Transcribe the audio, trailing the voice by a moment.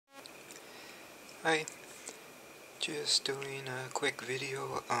Hi, just doing a quick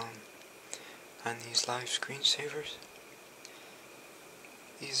video on these live screensavers.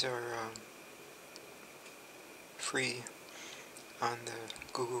 These are free on the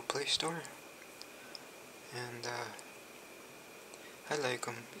Google Play Store, and I like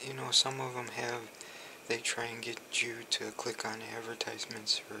them. You know, some of them they try and get you to click on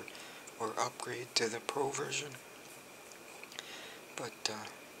advertisements or upgrade to the Pro version. But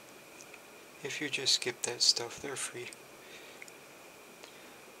if you just skip that stuff, they're free.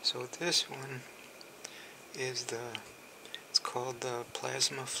 So this one is it's called the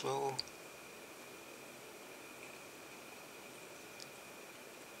Plasma Flow.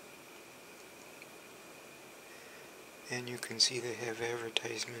 And you can see they have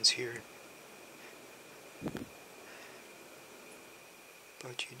advertisements here.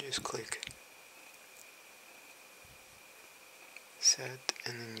 But you just click set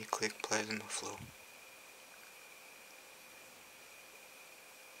and then you click Plasma Flow.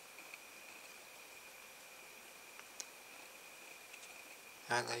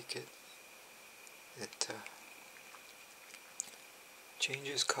 I like it. It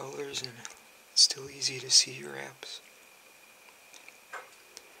changes colors and it's still easy to see your apps.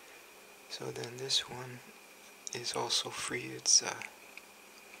 So then this one is also free. It's the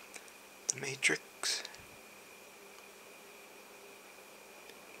Matrix.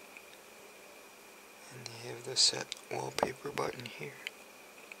 And you have the set wallpaper button here.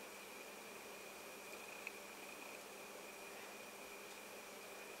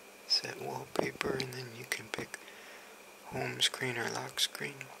 Set wallpaper, and then you can pick home screen or lock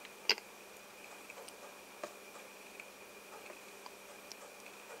screen.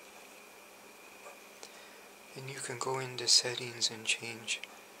 And you can go into settings and change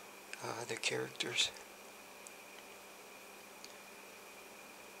the characters.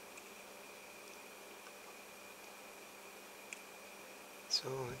 So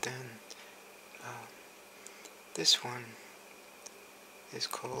then this one is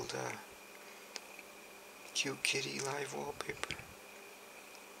called Cute Kitty Live Wallpaper.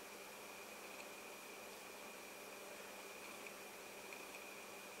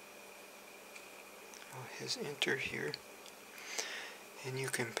 His enter here, and you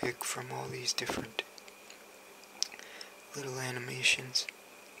can pick from all these different little animations.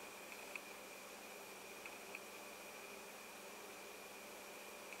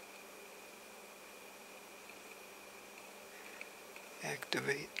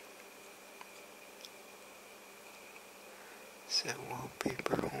 Activate, set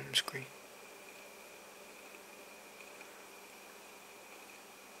wallpaper, home screen.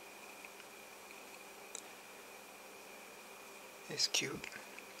 It's cute.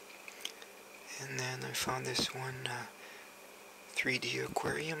 And then I found this one 3D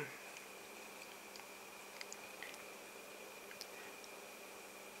aquarium.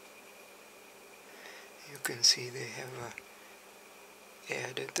 You can see they have a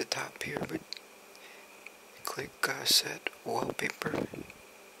ad at the top here, but click set wallpaper.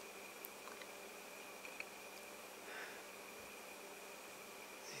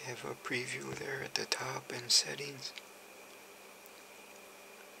 They have a preview there at the top and settings.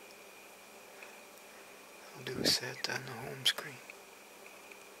 I'll do set on the home screen.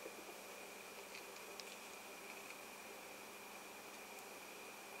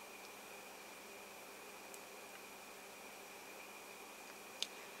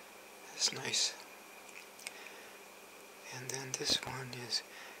 That's nice. And then this one is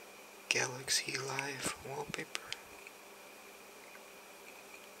Galaxy Live Wallpaper.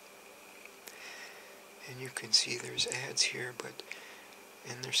 And you can see there's ads here, but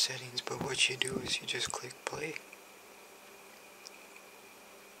in their settings, but what you do is you just click play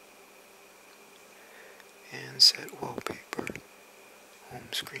and set wallpaper,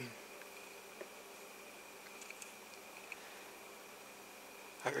 home screen.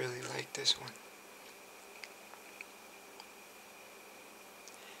 I really like this one.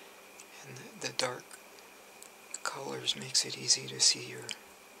 And the dark colors makes it easy to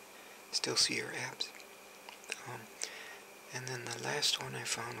still see your apps. And then the last one I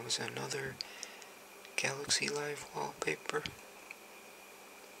found was another Galaxy Live Wallpaper.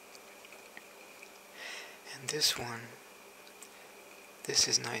 And this one, this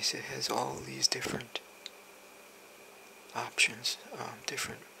is nice. It has all these different options,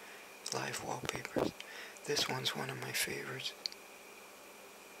 different live wallpapers. This one's one of my favorites.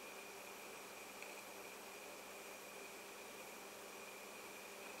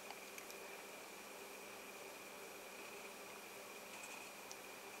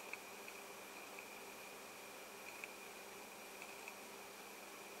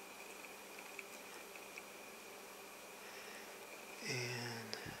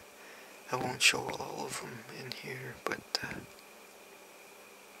 I won't show all of them in here, but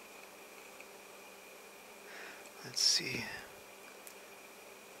let's see.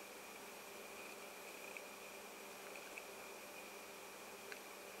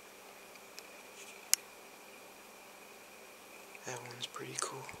 That one's pretty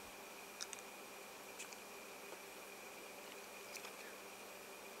cool.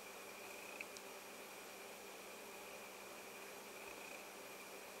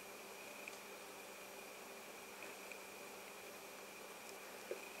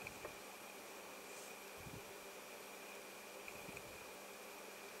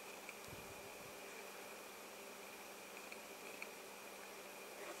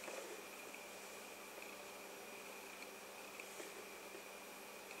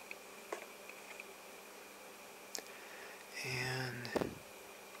 And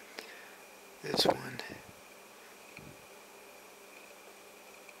this one,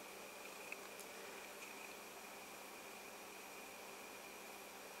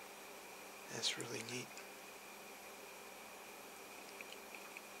 that's really neat.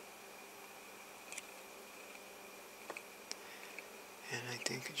 And I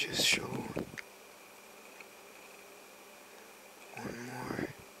think I just show one more.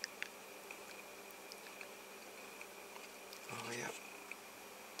 Oh, yep.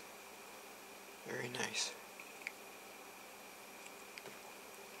 Very nice.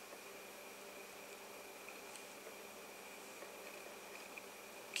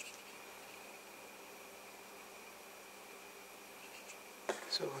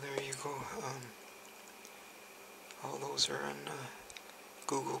 So there you go. All those are on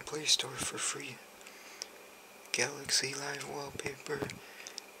Google Play Store for free. Galaxy Live Wallpaper,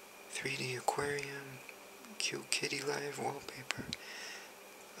 3D Aquarium, Cute Kitty Live Wallpaper,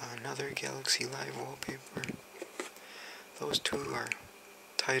 another Galaxy Live Wallpaper. Those two are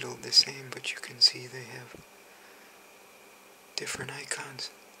titled the same, but you can see they have different icons.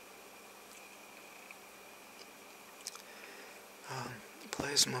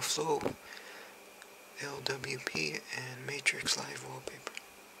 Plasma Flow, LWP, and Matrix Live Wallpaper.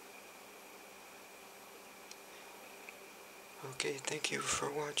 Okay, thank you for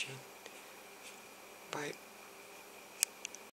watching.